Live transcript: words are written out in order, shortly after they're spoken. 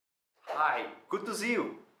Hi, good to see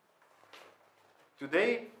you.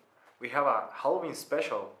 Today we have a Halloween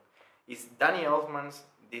special. It's Danny Elfman's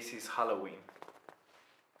This is Halloween.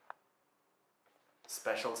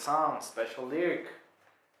 Special song, special lyric.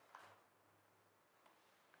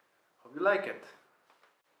 Hope you like it.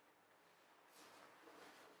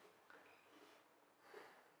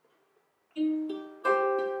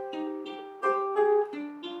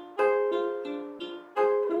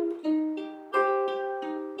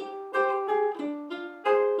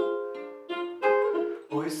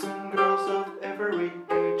 Boys and girls of every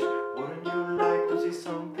age, wouldn't you like to see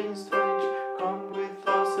something strange? Come with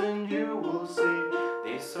us and you will see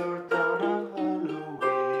this our town of Halloween.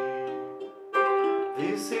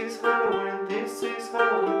 This is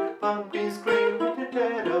Halloween, pumpkins scream in the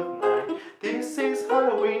dead of night. This is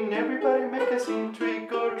Halloween, everybody make a scene,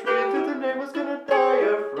 trick or treat, till the neighbor's gonna die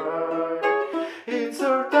of fright. It's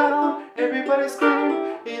our town, everybody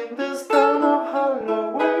scream in this town of Halloween.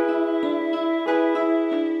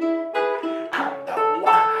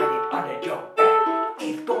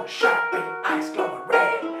 Sharp and eyes glowing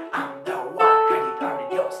red. I'm the one hiding under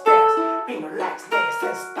your stairs. Finger like snakes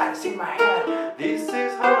and spiders in my head. This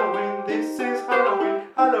is Halloween, this is Halloween,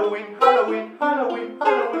 Halloween, Halloween, Halloween,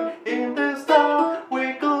 Halloween. In this town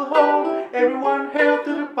we go home, everyone hail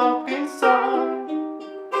to the pumpkin song.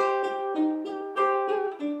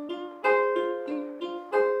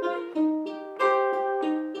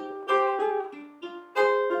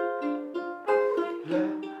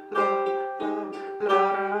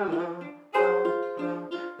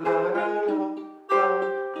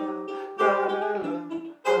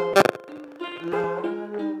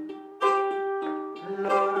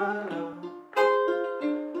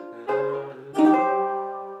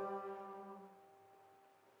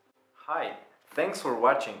 Hi, thanks for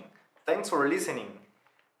watching. Thanks for listening.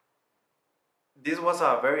 This was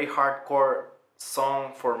a very hardcore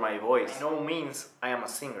song for my voice. By no means I am a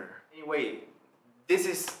singer. Anyway, this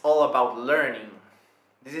is all about learning.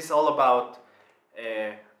 This is all about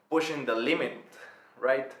pushing the limit,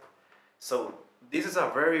 right? So this is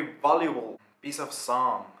a very valuable piece of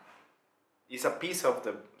song. It's a piece of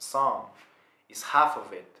the song. It's half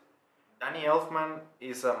of it. Danny Elfman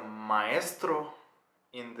is a maestro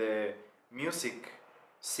in the music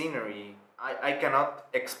scenery. I cannot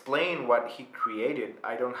explain what he created.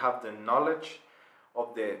 I don't have the knowledge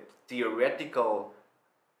of the theoretical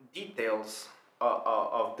details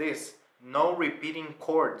of this. No repeating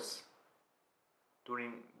chords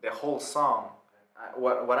during the whole song.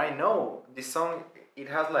 What I know, this song, it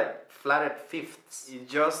has like flatted fifths. It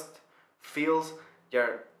just feels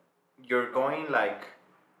you're going like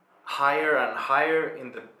higher and higher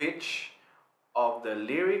in the pitch of the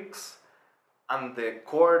lyrics, and the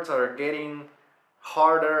chords are getting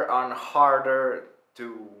harder and harder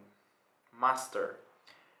to master.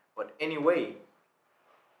 But anyway,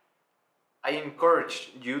 I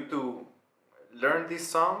encourage you to learn this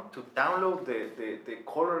song, to download the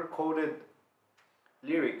color-coded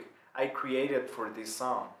lyric I created for this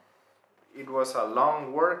song. It was a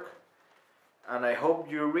long work, and I hope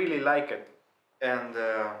you really like it. And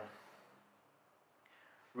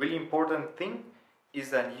really important thing is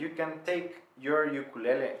that you can take your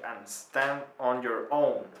ukulele and stand on your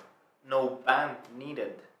own. No band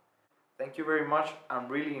needed. Thank you very much. I'm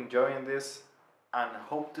really enjoying this and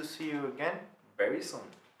hope to see you again very soon.